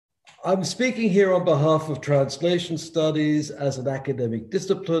I'm speaking here on behalf of translation studies as an academic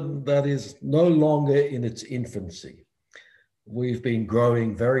discipline that is no longer in its infancy. We've been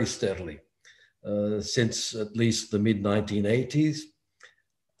growing very steadily since at least the mid-1980s,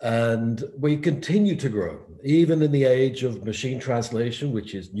 and we continue to grow, even in the age of machine translation,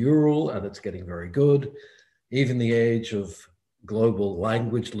 which is neural and it's getting very good, even the age of global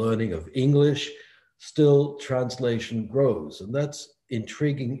language learning of English, still translation grows, and that's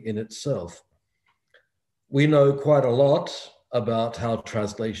intriguing in itself. We know quite a lot about how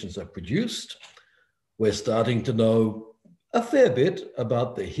translations are produced. We're starting to know a fair bit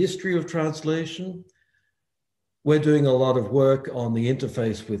about the history of translation. We're doing a lot of work on the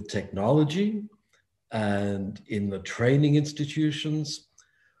interface with technology and in the training institutions.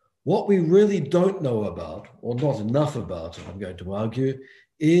 What we really don't know about, or not enough about, I'm going to argue,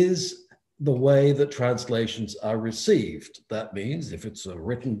 is the way that translations are received. That means if it's a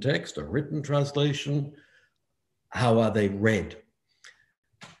written text, a written translation, how are they read?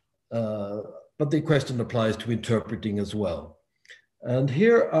 But the question applies to interpreting as well. And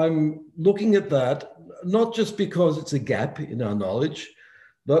here I'm looking at that, not just because it's a gap in our knowledge,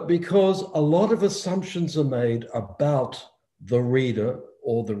 but because a lot of assumptions are made about the reader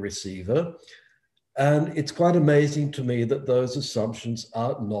or the receiver. And it's quite amazing to me that those assumptions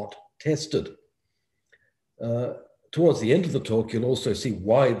are not tested. Towards the end of the talk, you'll also see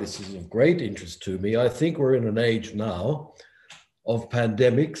why this is of great interest to me. I think we're in an age now of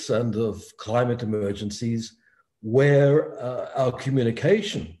pandemics and of climate emergencies where our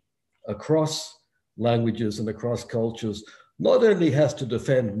communication across languages and across cultures not only has to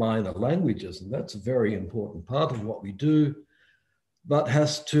defend minor languages, and that's a very important part of what we do, but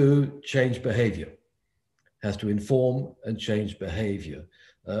has to change behavior, has to inform and change behavior.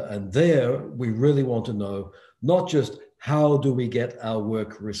 And there we really want to know not just how do we get our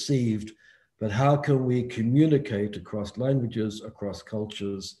work received, but how can we communicate across languages, across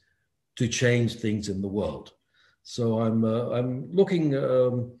cultures to change things in the world. So I'm looking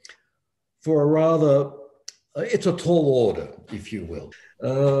for a rather, it's a tall order, if you will.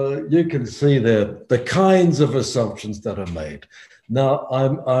 You can see there the kinds of assumptions that are made. Now,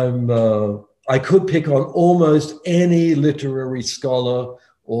 I could pick on almost any literary scholar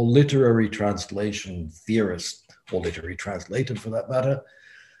or literary translation theorist, or literary translator for that matter.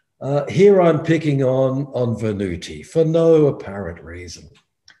 Here I'm picking on Venuti for no apparent reason.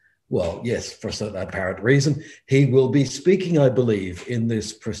 Well, yes, for some apparent reason. He will be speaking, I believe, in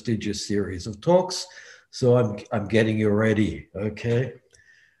this prestigious series of talks. So I'm getting you ready, okay?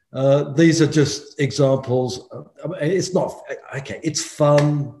 These are just examples. It's not, okay, it's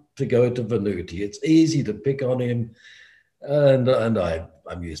fun to go to Venuti. It's easy to pick on him, and I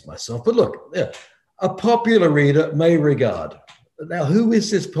amuse myself. But look, yeah, a popular reader may regard. Now, who is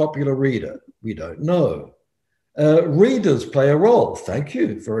this popular reader? We don't know. Readers play a role. Thank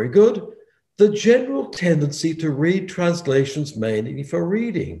you. Very good. The general tendency to read translations mainly for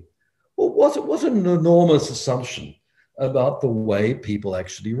reading. Well, what an enormous assumption about the way people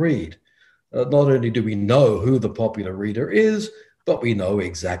actually read. Not only do we know who the popular reader is, but we know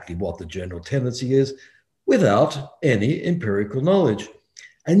exactly what the general tendency is without any empirical knowledge.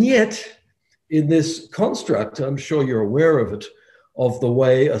 And yet, in this construct, I'm sure you're aware of it, of the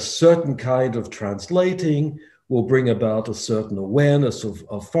way a certain kind of translating will bring about a certain awareness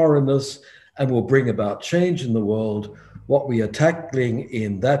of foreignness and will bring about change in the world. What we are tackling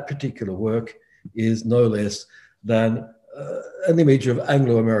in that particular work is no less than an image of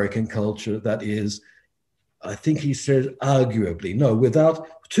Anglo-American culture that is, I think he says, arguably, no,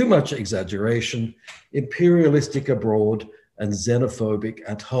 without too much exaggeration, imperialistic abroad and xenophobic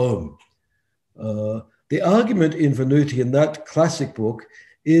at home. The argument in Venuti in that classic book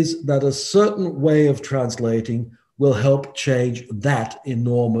is that a certain way of translating will help change that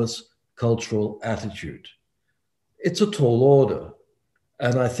enormous cultural attitude. It's a tall order,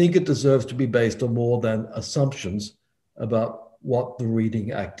 and I think it deserves to be based on more than assumptions about what the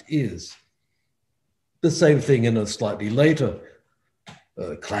reading act is. The same thing in a slightly later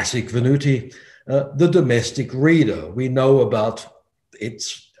classic Venuti, the domestic reader. We know about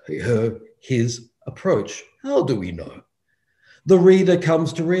his approach. How do we know? The reader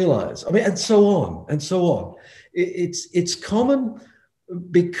comes to realize, and so on and so on. It's common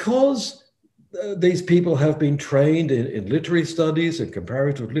because these people have been trained in literary studies and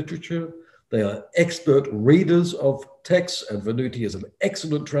comparative literature. They are expert readers of texts, and Venuti is an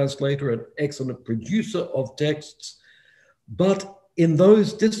excellent translator, an excellent producer of texts. But in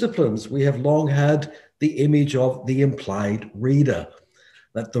those disciplines, we have long had the image of the implied reader,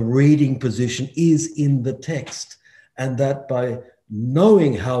 that the reading position is in the text, and that by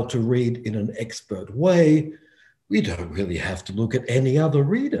knowing how to read in an expert way, we don't really have to look at any other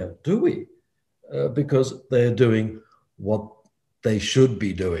reader, do we? Because they're doing what they should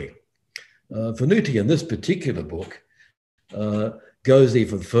be doing. Venuti, in this particular book, goes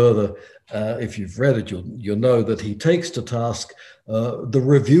even further. If you've read it, you'll know that he takes to task the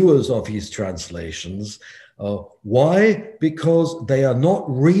reviewers of his translations. Why? Because they are not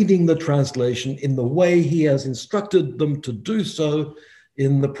reading the translation in the way he has instructed them to do so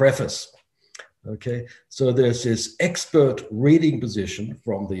in the preface. Okay, so there's this expert reading position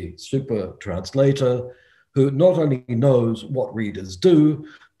from the super translator who not only knows what readers do,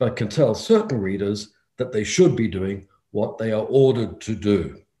 but can tell certain readers that they should be doing what they are ordered to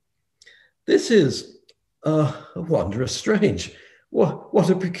do. This is wondrous strange. What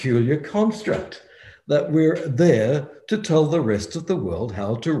a peculiar construct, that we're there to tell the rest of the world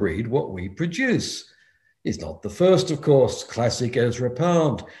how to read what we produce. He's not the first, of course, classic Ezra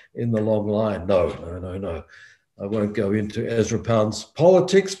Pound in the long line. No. I won't go into Ezra Pound's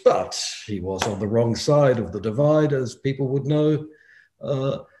politics, but he was on the wrong side of the divide, as people would know.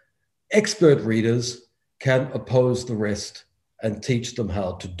 Expert readers can oppose the rest and teach them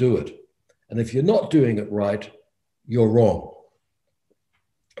how to do it. And if you're not doing it right, you're wrong.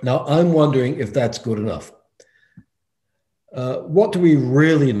 Now, I'm wondering if that's good enough. What do we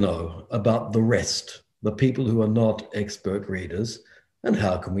really know about the rest, the people who are not expert readers, and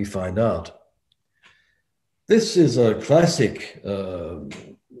how can we find out? This is a classic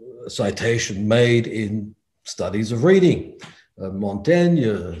citation made in studies of reading. Montaigne,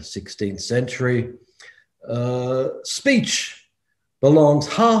 16th century. Speech belongs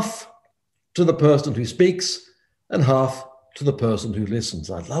half to the person who speaks and half to the person who listens.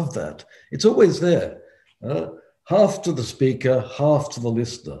 I love that. It's always there. Half to the speaker, half to the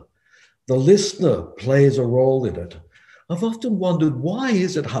listener. The listener plays a role in it. I've often wondered, why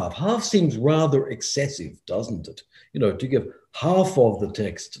is it half? Half seems rather excessive, doesn't it? To give half of the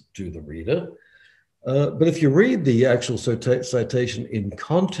text to the reader. But if you read the actual citation in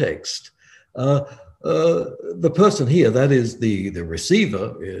context, the person here, that is the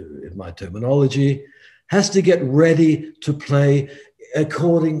receiver, in my terminology, has to get ready to play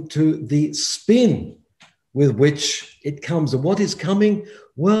according to the spin with which it comes. And what is coming?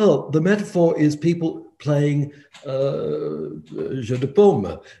 Well, the metaphor is people playing jeu de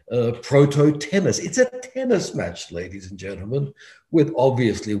paume, proto-tennis. It's a tennis match, ladies and gentlemen, with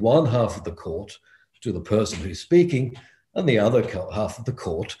obviously one half of the court to the person who's speaking and the other half of the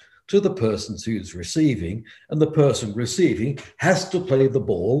court to the person who's receiving. And the person receiving has to play the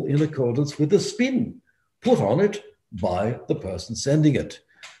ball in accordance with the spin put on it by the person sending it.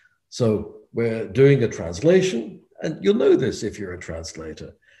 So we're doing a translation, and you'll know this if you're a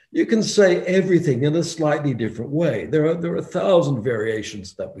translator. You can say everything in a slightly different way. There are 1,000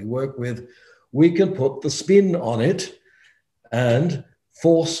 variations that we work with. We can put the spin on it and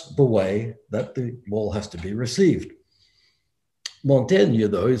force the way that the ball has to be received. Montaigne,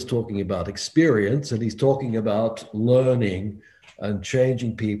 though, is talking about experience, and he's talking about learning and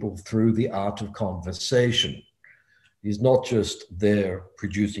changing people through the art of conversation. He's not just there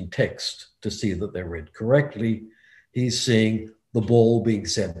producing text to see that they're read correctly. He's seeing the ball being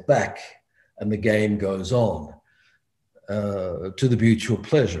sent back and the game goes on to the mutual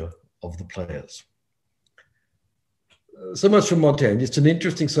pleasure of the players. So much from Montaigne. It's an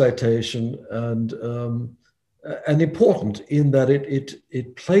interesting citation and important in that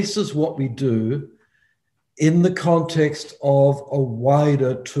it places what we do in the context of a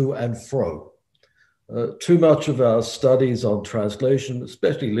wider to and fro. Too much of our studies on translation,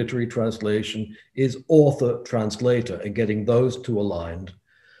 especially literary translation, is author-translator and getting those two aligned.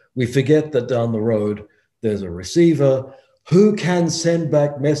 We forget that down the road, there's a receiver who can send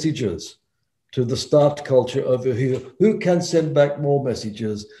back messages to the start culture over here, who can send back more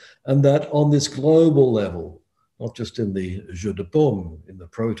messages, and that on this global level, not just in the jeu de paume, in the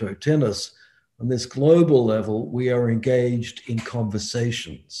proto-tennis, on this global level, we are engaged in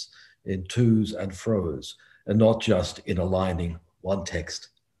conversations, in twos and fros, and not just in aligning one text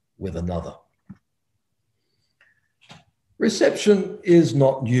with another. Reception is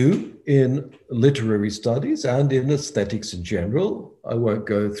not new in literary studies and in aesthetics in general. I won't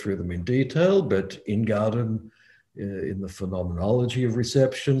go through them in detail, but Ingarden in the phenomenology of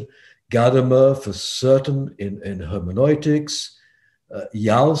reception, Gadamer for certain in hermeneutics,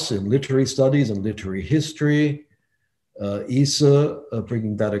 Jals in literary studies and literary history, Isa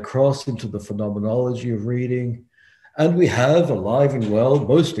bringing that across into the phenomenology of reading. And we have, alive and well,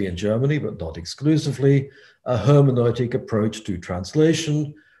 mostly in Germany, but not exclusively, a hermeneutic approach to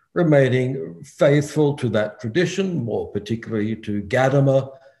translation, remaining faithful to that tradition, more particularly to Gadamer.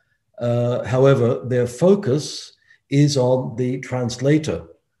 However, their focus is on the translator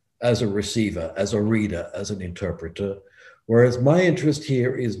as a receiver, as a reader, as an interpreter, whereas my interest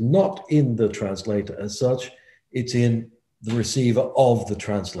here is not in the translator as such, it's in the receiver of the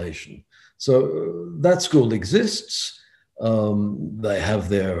translation. So that school exists. They have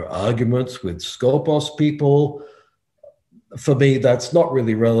their arguments with Skopos people. For me, that's not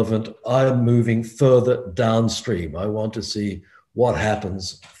really relevant. I'm moving further downstream. I want to see what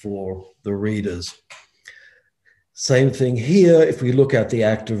happens for the readers. Same thing here. If we look at the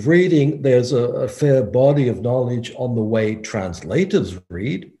act of reading, there's a fair body of knowledge on the way translators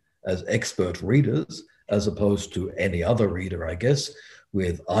read as expert readers, as opposed to any other reader, I guess,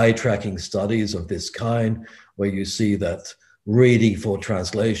 with eye-tracking studies of this kind, where you see that reading for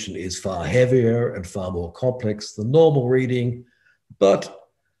translation is far heavier and far more complex than normal reading. But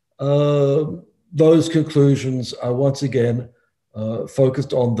those conclusions are once again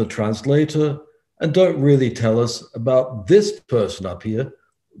focused on the translator and don't really tell us about this person up here,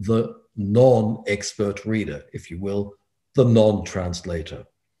 the non-expert reader, if you will, the non-translator.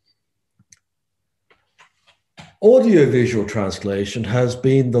 Audiovisual translation has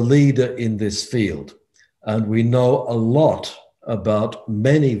been the leader in this field, and we know a lot about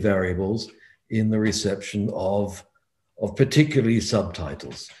many variables in the reception of particularly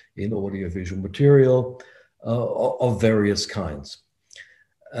subtitles in audiovisual material of various kinds.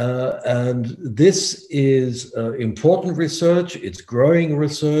 And this is important research, it's growing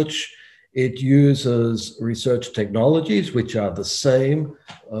research. It uses research technologies which are the same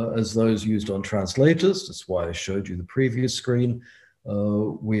as those used on translators. That's why I showed you the previous screen.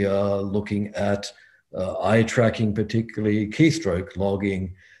 We are looking at eye tracking, particularly keystroke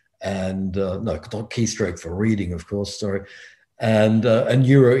logging, and no, not keystroke for reading, of course, sorry, and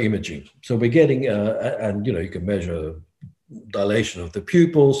neuroimaging. So we're getting, and you can measure dilation of the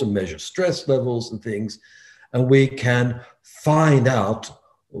pupils and measure stress levels and things, and we can find out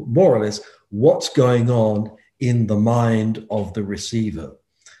more or less what's going on in the mind of the receiver.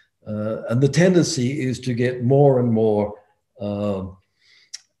 And the tendency is to get more and more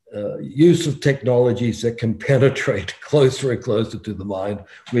use of technologies that can penetrate closer and closer to the mind,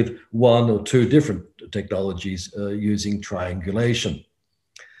 with one or two different technologies using triangulation.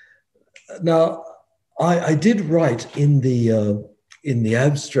 Now, I did write in the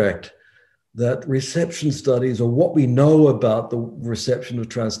abstract that reception studies, or what we know about the reception of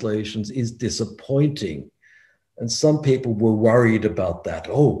translations, is disappointing. And some people were worried about that.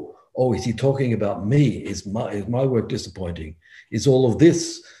 Oh, is he talking about me? Is my work disappointing? Is all of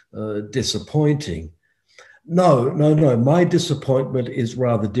this disappointing? No. My disappointment is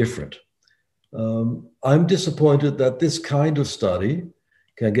rather different. I'm disappointed that this kind of study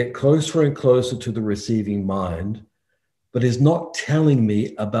can get closer and closer to the receiving mind, but is not telling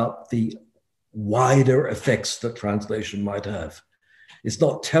me about the wider effects that translation might have. It's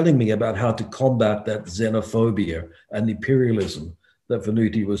not telling me about how to combat that xenophobia and imperialism that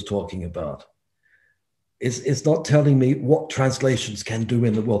Venuti was talking about. It's not telling me what translations can do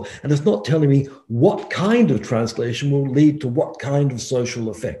in the world. And it's not telling me what kind of translation will lead to what kind of social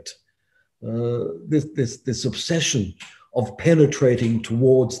effect. This obsession of penetrating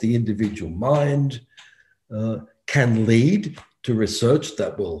towards the individual mind can lead to research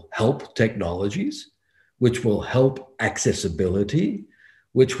that will help technologies, which will help accessibility,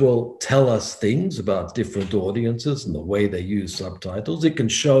 which will tell us things about different audiences and the way they use subtitles. It can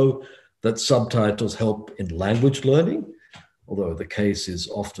show that subtitles help in language learning, although the case is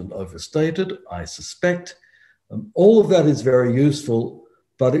often overstated, I suspect. All of that is very useful,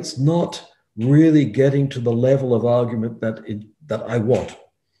 but it's not really getting to the level of argument that I want,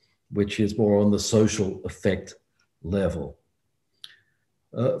 which is more on the social effect level.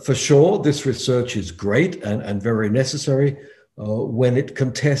 For sure, this research is great and very necessary when it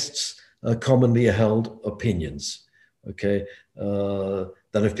contests commonly held opinions, okay?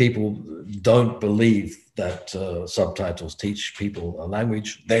 That if people don't believe that subtitles teach people a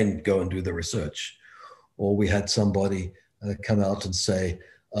language, then go and do the research. Or we had somebody come out and say,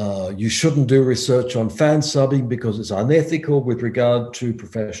 you shouldn't do research on fan subbing because it's unethical with regard to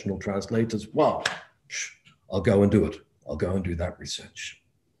professional translators. Well, I'll go and do it. I'll go and do that research.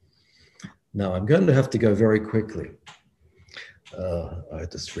 Now, I'm going to have to go very quickly. I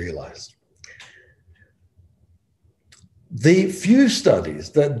just realized. The few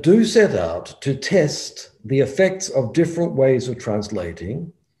studies that do set out to test the effects of different ways of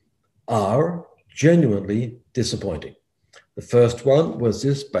translating are genuinely disappointing. The first one was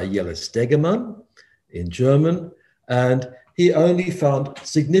this by Jelle Stegemann in German, and he only found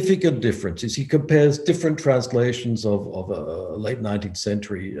significant differences. He compares different translations of a late 19th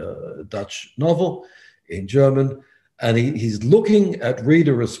century Dutch novel in German, and he's looking at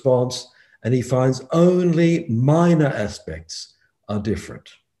reader response, and he finds only minor aspects are different.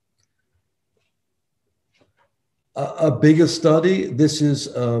 A bigger study, this is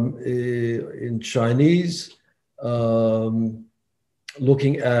in Chinese,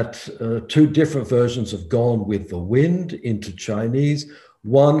 looking at two different versions of Gone with the Wind into Chinese,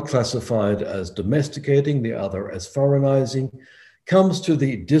 one classified as domesticating, the other as foreignizing, comes to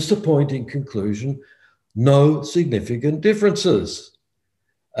the disappointing conclusion, no significant differences.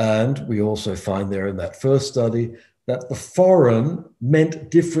 And we also find there in that first study that the foreign meant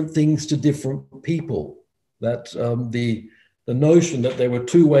different things to different people, that the notion that there were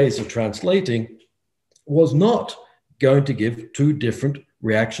two ways of translating was not going to give two different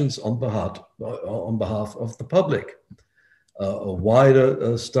reactions on behalf of the public. A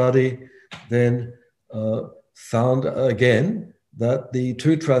wider study then found again that the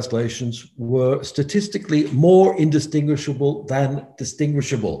two translations were statistically more indistinguishable than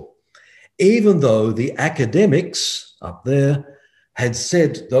distinguishable, even though the academics up there had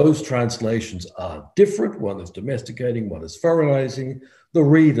said those translations are different. One is domesticating, one is foreignizing. The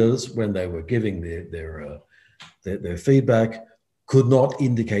readers, when they were giving their feedback, could not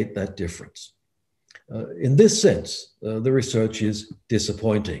indicate that difference. In this sense, the research is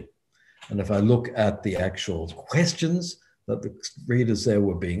disappointing. And if I look at the actual questions that the readers there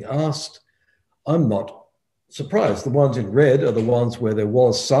were being asked, I'm not surprised. The ones in red are the ones where there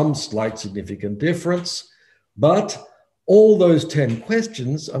was some slight significant difference, but all those 10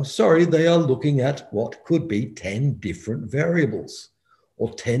 questions, I'm sorry, they are looking at what could be 10 different variables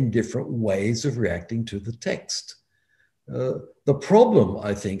or 10 different ways of reacting to the text. The problem,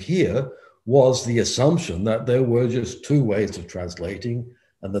 I think, here was the assumption that there were just two ways of translating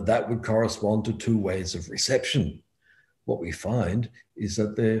and that that would correspond to two ways of reception. What we find is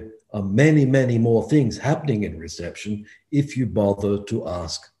that there are many, many more things happening in reception if you bother to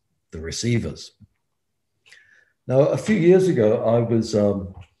ask the receivers. Now, a few years ago, I was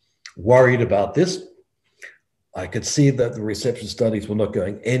worried about this. I could see that the reception studies were not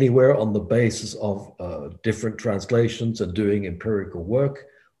going anywhere on the basis of different translations and doing empirical work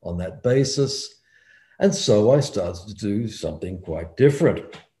on that basis. And so I started to do something quite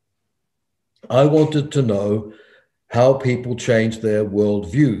different. I wanted to know how people change their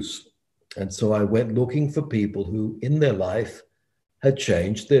worldviews. And so I went looking for people who in their life had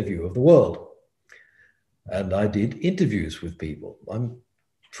changed their view of the world. And I did interviews with people. I'm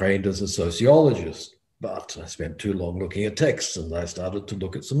trained as a sociologist, but I spent too long looking at texts and I started to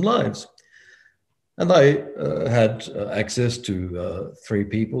look at some lives. And I had access to 3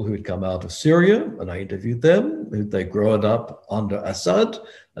 people who had come out of Syria, and I interviewed them. They'd grown up under Assad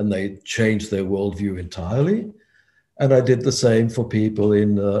and they changed their worldview entirely. And I did the same for people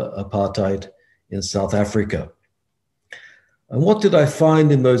in apartheid in South Africa. And what did I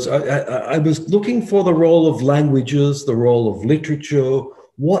find in those? I was looking for the role of languages, the role of literature.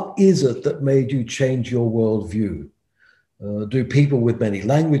 What is it that made you change your worldview? Do people with many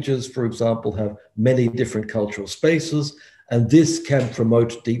languages, for example, have many different cultural spaces, and this can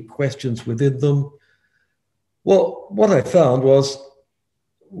promote deep questions within them? Well, what I found was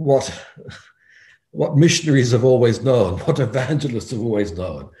what missionaries have always known, what evangelists have always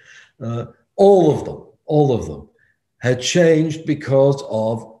known. All of them had changed because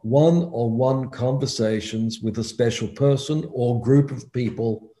of one-on-one conversations with a special person or group of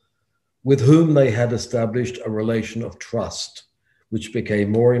people with whom they had established a relation of trust, which became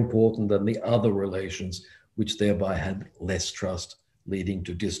more important than the other relations, which thereby had less trust, leading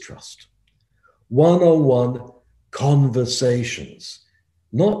to distrust. One-on-one conversations,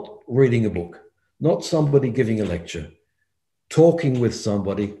 not reading a book, not somebody giving a lecture, talking with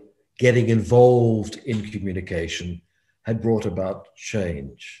somebody, getting involved in communication, had brought about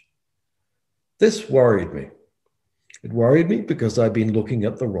change. This worried me. It worried me because I'd been looking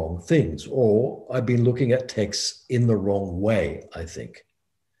at the wrong things, or I'd been looking at texts in the wrong way, I think.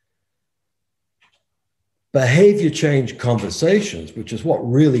 Behavior change conversations, which is what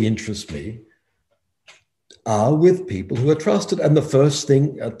really interests me, are with people who are trusted. And the first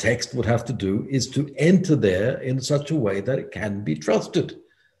thing a text would have to do is to enter there in such a way that it can be trusted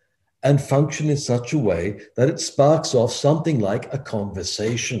and function in such a way that it sparks off something like a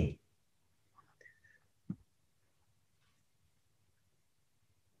conversation.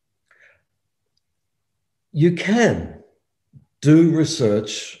 You can do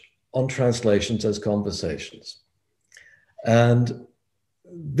research on translations as conversations. And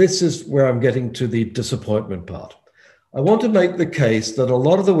this is where I'm getting to the disappointment part. I want to make the case that a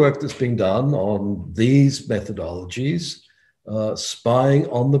lot of the work that's being done on these methodologies, spying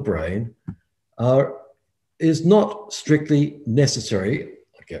on the brain, is not strictly necessary.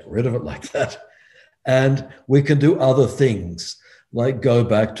 I'll get rid of it like that. And we can do other things, like go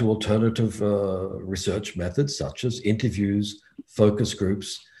back to alternative research methods, such as interviews, focus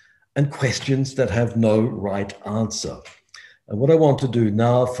groups, and questions that have no right answer. And what I want to do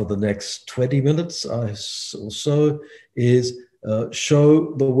now for the next 20 minutes or so is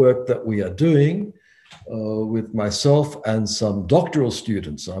show the work that we are doing with myself and some doctoral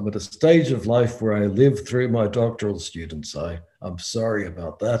students. I'm at a stage of life where I live through my doctoral students. I'm sorry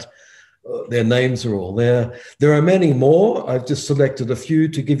about that. Their names are all there. There are many more. I've just selected a few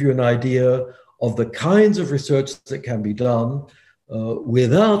to give you an idea of the kinds of research that can be done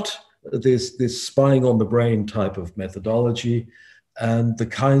without this spying on the brain type of methodology, and the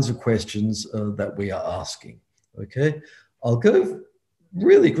kinds of questions that we are asking. Okay, I'll go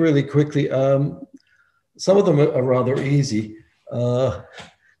really, really quickly. Some of them are rather easy.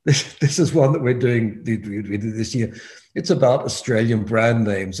 This is one that we did this year. It's about Australian brand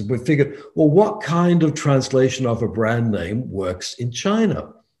names. And we figured, well, what kind of translation of a brand name works in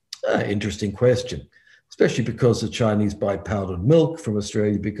China? Interesting question, especially because the Chinese buy powdered milk from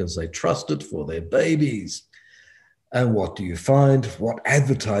Australia because they trust it for their babies. And what do you find? What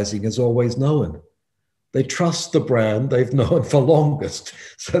advertising has always known? They trust the brand they've known for longest.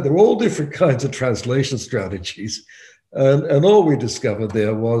 So they're all different kinds of translation strategies. And all we discovered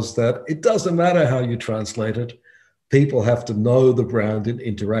there was that it doesn't matter how you translate it. People have to know the brand and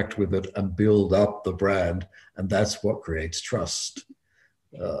interact with it and build up the brand. And that's what creates trust.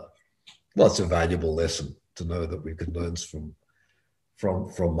 Well, it's a valuable lesson to know that we can learn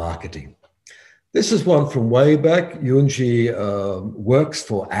from marketing. This is one from way back. Yunji works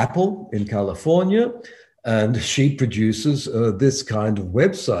for Apple in California, and she produces this kind of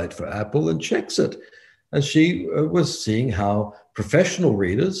website for Apple and checks it. And she was seeing how professional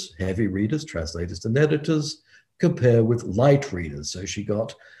readers, heavy readers, translators and editors, compare with light readers. So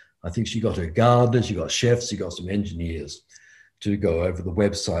I think she got her gardeners, she got chefs, she got some engineers to go over the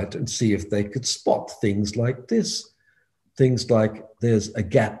website and see if they could spot things like this. Things like there's a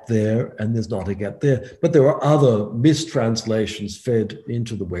gap there and there's not a gap there. But there are other mistranslations fed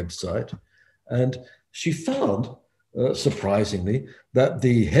into the website. And she found, surprisingly, that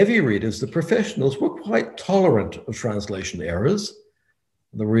the heavy readers, the professionals, were quite tolerant of translation errors.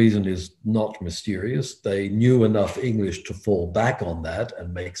 The reason is not mysterious. They knew enough English to fall back on that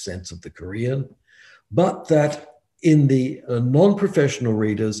and make sense of the Korean. But that in the non-professional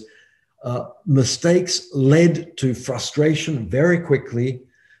readers, mistakes led to frustration very quickly,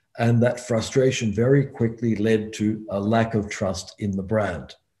 and that frustration very quickly led to a lack of trust in the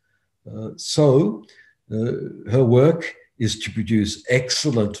brand. So her work is to produce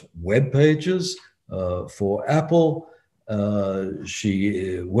excellent web pages for Apple.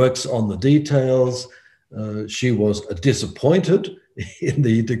 She works on the details. She was disappointed in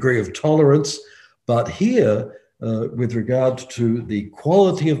the degree of tolerance, but here, with regard to the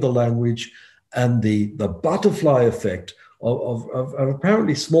quality of the language and the butterfly effect of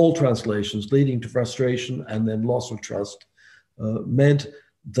apparently small translations leading to frustration and then loss of trust, meant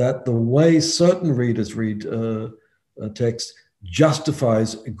that the way certain readers read text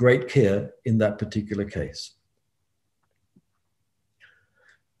justifies great care in that particular case.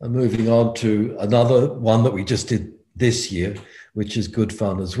 And moving on to another one that we just did this year, which is good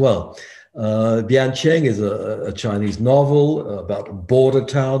fun as well. Biancheng is a Chinese novel about a border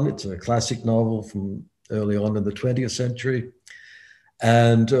town. It's a classic novel from early on in the 20th century.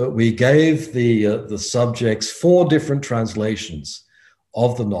 And we gave the subjects 4 different translations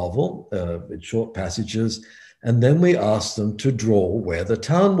of the novel in short passages. And then we asked them to draw where the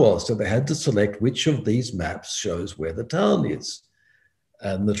town was. So they had to select which of these maps shows where the town is.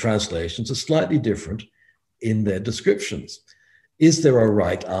 And the translations are slightly different in their descriptions. Is there a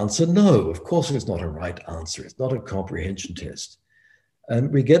right answer? No, of course there's not a right answer. It's not a comprehension test.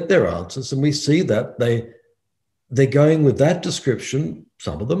 And we get their answers and we see that they're going with that description,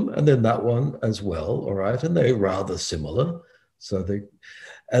 some of them, and then that one as well, all right? And they're rather similar.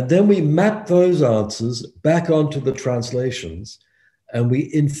 And then we map those answers back onto the translations and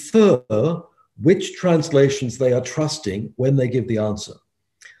we infer which translations they are trusting when they give the answer.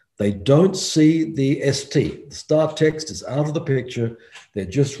 They don't see the ST. The start text is out of the picture. They're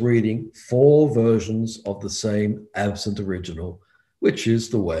just reading 4 versions of the same absent original, which is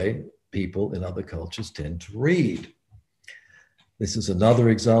the way people in other cultures tend to read. This is another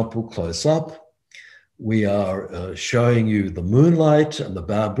example close up. we are showing you the moonlight and the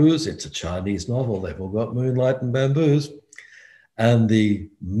bamboos. It's a Chinese novel. They've all got moonlight and bamboos. And the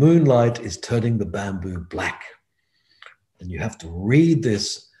moonlight is turning the bamboo black. And you have to read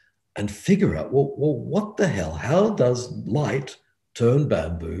this and figure out, well, what the hell? How does light turn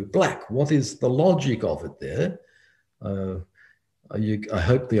bamboo black? What is the logic of it there? I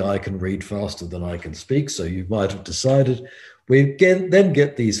hope the eye can read faster than I can speak, so you might have decided. We then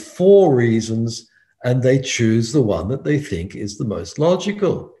get these 4 reasons, and they choose the one that they think is the most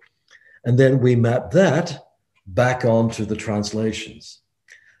logical. And then we map that back onto the translations.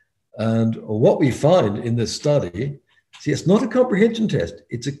 And what we find in this study, see, it's not a comprehension test.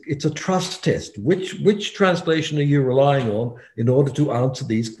 It's a trust test. Which translation are you relying on in order to answer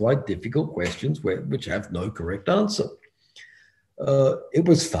these quite difficult questions which have no correct answer? It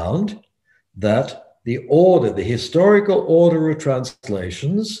was found that the historical order of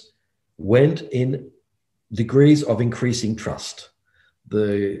translations went in degrees of increasing trust.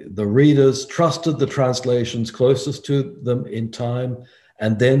 The readers trusted the translations closest to them in time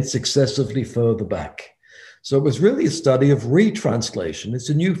and then successively further back. So it was really a study of retranslation. It's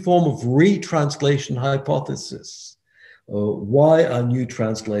a new form of retranslation hypothesis. Why are new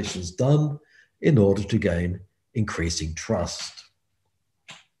translations done? In order to gain increasing trust.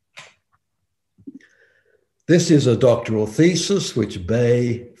 This is a doctoral thesis which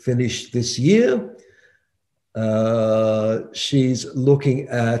Bei finished this year. She's looking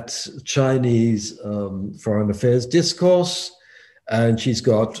at Chinese foreign affairs discourse, and she's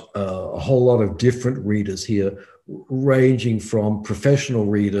got a whole lot of different readers here, ranging from professional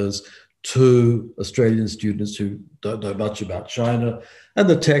readers to Australian students who don't know much about China. And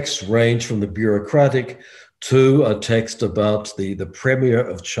the texts range from the bureaucratic to a text about the Premier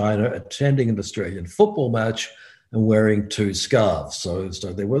of China attending an Australian football match and wearing 2 scarves. So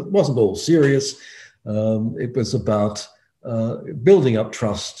it wasn't all serious. It was about building up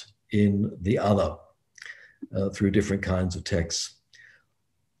trust in the other through different kinds of texts.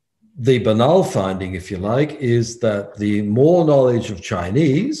 The banal finding, if you like, is that the more knowledge of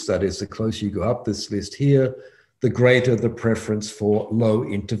Chinese, that is, the closer you go up this list here, the greater the preference for low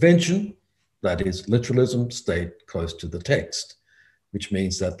intervention, that is, literalism, stayed close to the text, which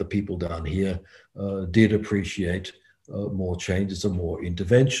means that the people down here did appreciate more changes and more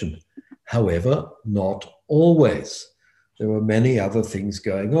intervention. However, not always. There were many other things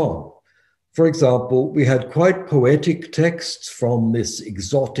going on. For example, we had quite poetic texts from this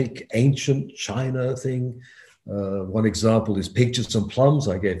exotic ancient China thing. One example is Pictures and Plums.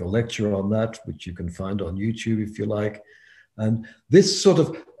 I gave a lecture on that, which you can find on YouTube if you like. And this sort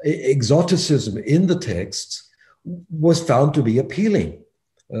of exoticism in the texts was found to be appealing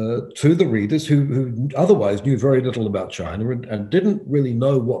to the readers who otherwise knew very little about China and didn't really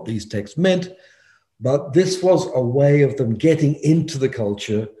know what these texts meant. But this was a way of them getting into the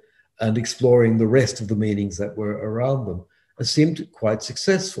culture and exploring the rest of the meanings that were around them. It seemed quite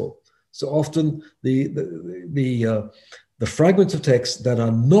successful. So often the fragments of text that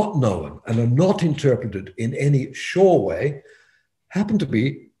are not known and are not interpreted in any sure way happen to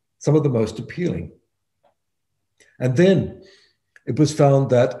be some of the most appealing. And then it was found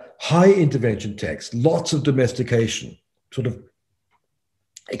that high intervention text, lots of domestication, sort of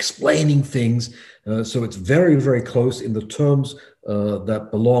explaining things, so it's very, very close in the terms that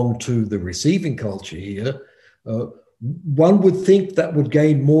belong to the receiving culture here. One would think that would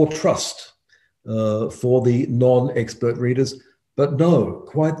gain more trust for the non-expert readers, but no,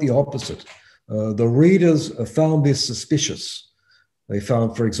 quite the opposite. The readers found this suspicious. They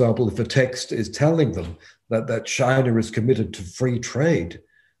found, for example, if a text is telling them that China is committed to free trade,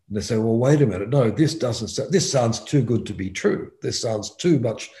 and they say, well, wait a minute, no, this sounds too good to be true. This sounds too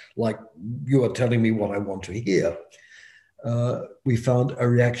much like you are telling me what I want to hear. We found a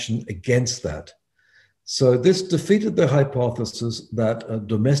reaction against that. So this defeated the hypothesis that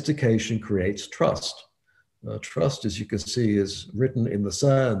domestication creates trust. Trust, as you can see, is written in the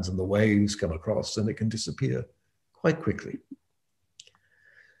sands, and the waves come across and it can disappear quite quickly.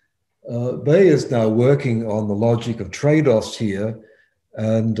 Bei is now working on the logic of trade-offs here.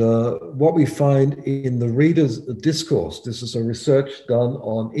 And what we find in the reader's discourse, this is a research done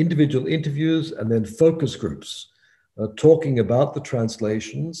on individual interviews and then focus groups talking about the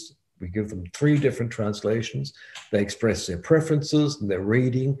translations. We give them 3 different translations. They express their preferences and their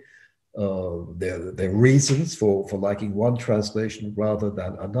reading, their reasons for liking one translation rather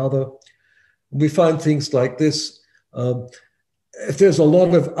than another. And we find things like this. If there's a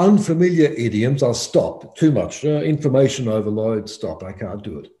lot of unfamiliar idioms, I'll stop. Too much information overload, stop, I can't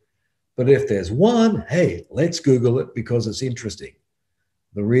do it. But if there's one, hey, let's Google it because it's interesting.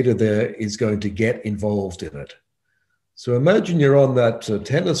 the reader there is going to get involved in it. So imagine you're on that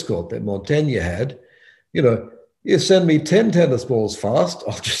tennis court that Montaigne had. You know, you send me 10 tennis balls fast,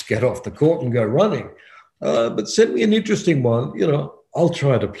 I'll just get off the court and go running. But send me an interesting one, you know, I'll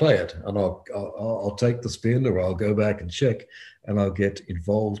try to play it, and I'll take the spin, or I'll go back and check, and I'll get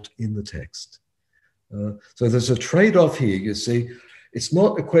involved in the text. So there's a trade-off here, you see. It's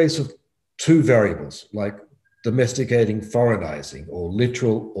not a case of two variables like domesticating, foreignizing, or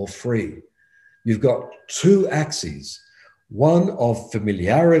literal or free. You've got two axes, one of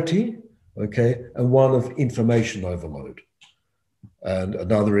familiarity, okay, and one of information overload. And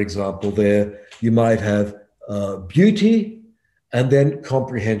another example there, you might have beauty and then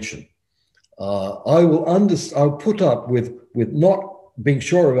comprehension. I'll put up with not being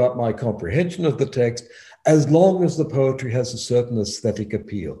sure about my comprehension of the text as long as the poetry has a certain aesthetic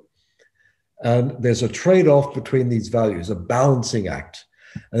appeal. And there's a trade-off between these values, a balancing act.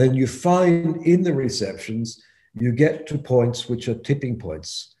 And then you find in the receptions, you get to points which are tipping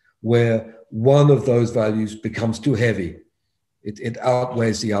points, where one of those values becomes too heavy. It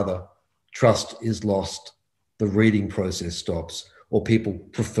outweighs the other. Trust is lost. The reading process stops, or people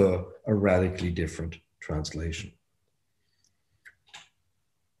prefer a radically different translation.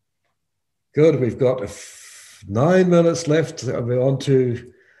 Good, we've got 9 minutes left. We're on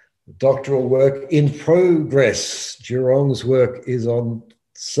to doctoral work in progress. Zhirong's work is on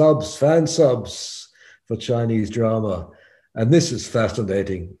subs, fan subs for Chinese drama. And this is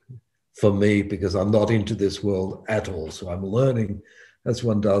fascinating for me because I'm not into this world at all. So I'm learning as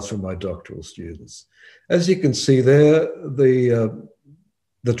one does from my doctoral students. As you can see there, the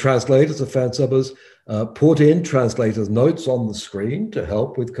translators, the fan subbers, put in translators' notes on the screen to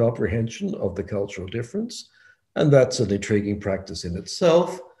help with comprehension of the cultural difference. And that's an intriguing practice in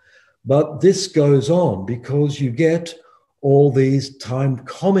itself. But this goes on because you get all these timed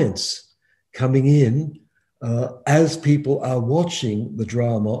comments coming in as people are watching the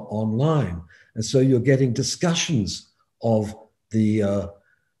drama online. And so you're getting discussions of the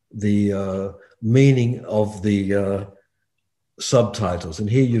meaning of the subtitles. And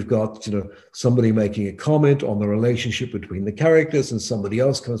here you've got, you know, somebody making a comment on the relationship between the characters, and somebody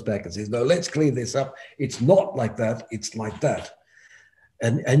else comes back and says, no, let's clear this up. It's not like that, it's like that.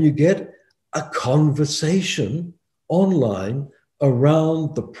 And you get a conversation online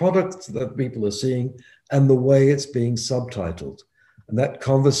around the products that people are seeing and the way it's being subtitled. And that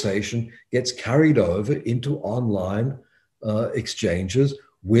conversation gets carried over into online exchanges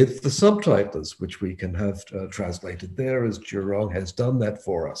with the subtitles, which we can have translated there, as Zhirong has done that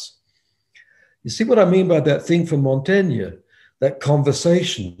for us. You see what I mean by that thing from Montaigne, that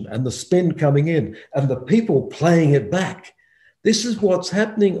conversation and the spin coming in and the people playing it back. This is what's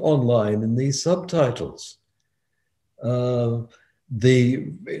happening online in these subtitles. The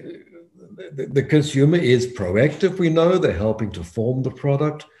consumer is proactive, we know, they're helping to form the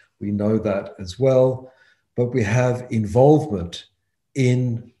product, we know that as well, but we have involvement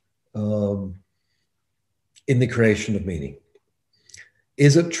in the creation of meaning.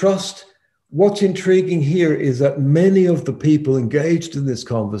 Is it trust? What's intriguing here is that many of the people engaged in this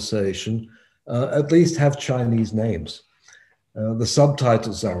conversation at least have Chinese names. The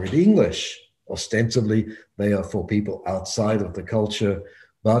subtitles are in English. Ostensibly, they are for people outside of the culture,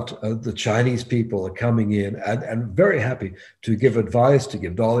 but the Chinese people are coming in and very happy to give advice, to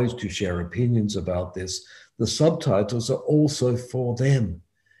give knowledge, to share opinions about this. The subtitles are also for them.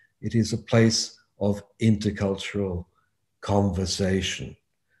 It is a place of intercultural conversation.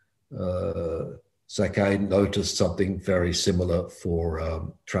 Sakai noticed something very similar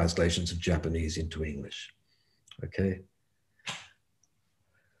for translations of Japanese into English. Okay.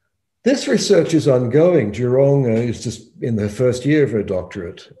 This research is ongoing. Zhirong is just in the first year of her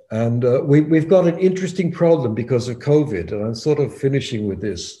doctorate. And we've got an interesting problem because of COVID. And I'm sort of finishing with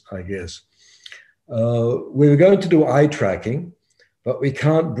this, I guess. We were going to do eye tracking, but we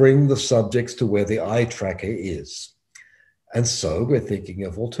can't bring the subjects to where the eye tracker is. And so we're thinking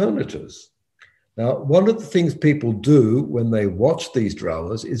of alternatives. Now, one of the things people do when they watch these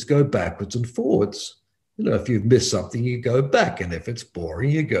dramas is go backwards and forwards. You know, if you've missed something, you go back. And if it's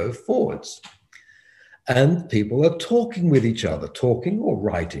boring, you go forwards. And people are talking with each other, talking or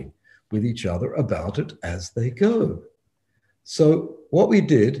writing with each other about it as they go. So what we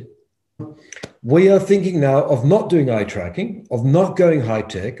did, we are thinking now of not doing eye tracking, of not going high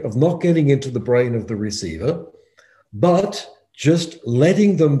tech, of not getting into the brain of the receiver, but just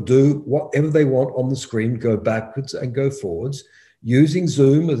letting them do whatever they want on the screen, go backwards and go forwards, using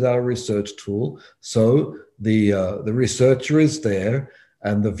Zoom as our research tool. So the researcher is there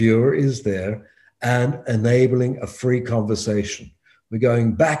and the viewer is there, and enabling a free conversation. We're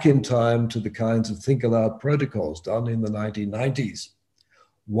going back in time to the kinds of think aloud protocols done in the 1990s.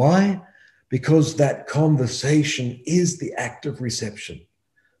 Why? Because that conversation is the act of reception.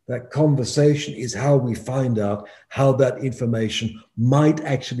 That conversation is how we find out how that information might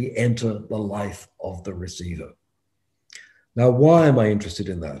actually enter the life of the receiver. Now, why am I interested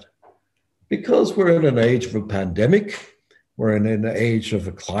in that? Because we're in an age of a pandemic, we're in an age of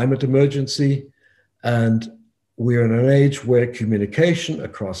a climate emergency, and we're in an age where communication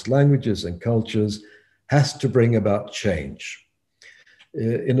across languages and cultures has to bring about change.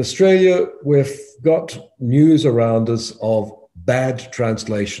 In Australia, we've got news around us of bad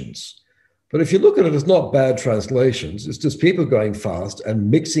translations. But if you look at it as not bad translations, it's just people going fast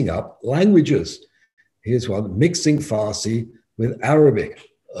and mixing up languages. Here's one, mixing Farsi with Arabic.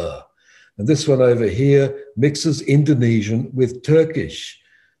 And this one over here mixes Indonesian with Turkish,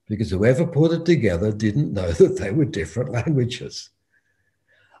 because whoever put it together didn't know that they were different languages.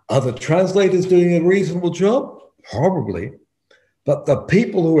 Are the translators doing a reasonable job? Probably. But the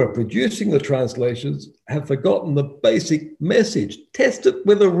people who are producing the translations have forgotten the basic message. Test it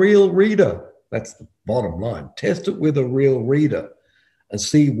with a real reader. That's the bottom line. Test it with a real reader and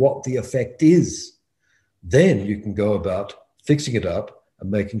see what the effect is. Then you can go about fixing it up and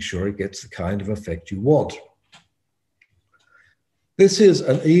making sure it gets the kind of effect you want. This is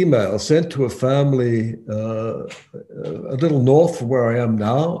an email sent to a family a little north from where I am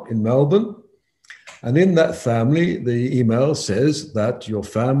now in Melbourne. And in that family, the email says that your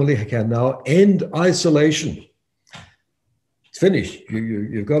family can now end isolation. It's finished.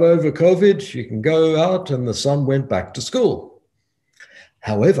 You've got over COVID. You can go out, and the son went back to school.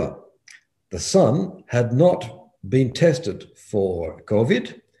 However, the son had not been tested for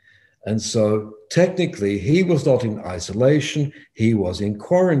COVID. And so technically, he was not in isolation. He was in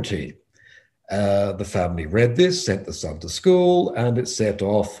quarantine. The family read this, sent the son to school, and it set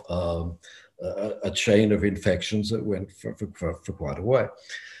off a chain of infections that went for quite a way.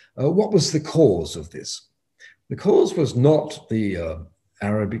 What was the cause of this? The cause was not the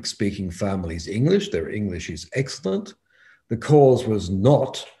Arabic-speaking family's English. Their English is excellent. The cause was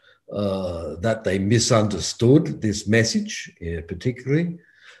not that they misunderstood this message, particularly.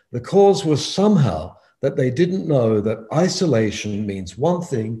 The cause was somehow that they didn't know that isolation means one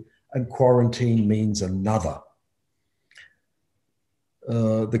thing and quarantine means another.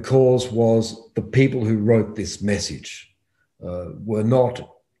 The cause was the people who wrote this message were not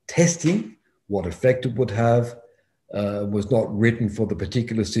testing what effect it would have, was not written for the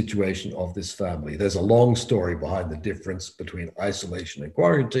particular situation of this family. There's a long story behind the difference between isolation and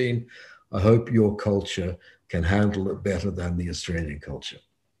quarantine. I hope your culture can handle it better than the Australian culture.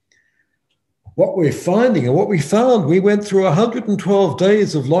 What we're finding and what we found, we went through 112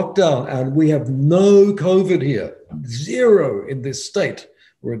 days of lockdown and we have no COVID here, zero in this state.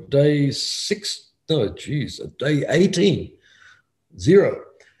 We're at day 18, zero.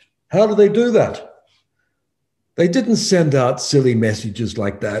 How do they do that? They didn't send out silly messages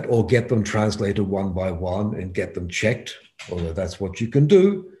like that or get them translated one by one and get them checked, although that's what you can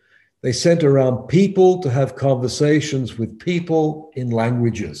do. They sent around people to have conversations with people in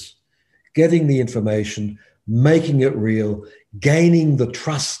languages, getting the information, making it real, gaining the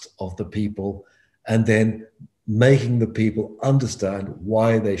trust of the people, and then making the people understand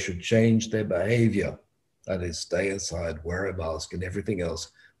why they should change their behavior. That is, stay inside, wear a mask, and everything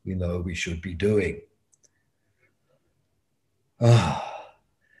else we know we should be doing.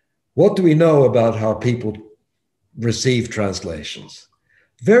 What do we know about how people receive translations?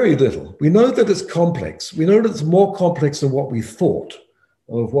 Very little. We know that it's complex. We know that it's more complex than what we thought,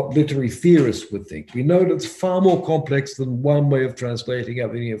 of what literary theorists would think. We know that it's far more complex than one way of translating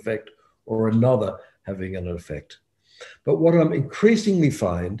having an effect or another having an effect. But what I'm increasingly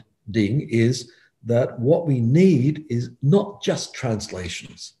finding is that what we need is not just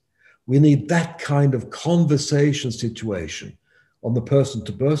translations. We need that kind of conversation situation on the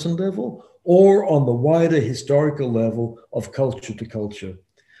person-to-person level or on the wider historical level of culture to culture.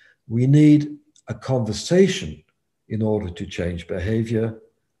 We need a conversation in order to change behavior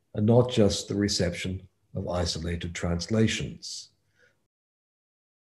and not just the reception of isolated translations.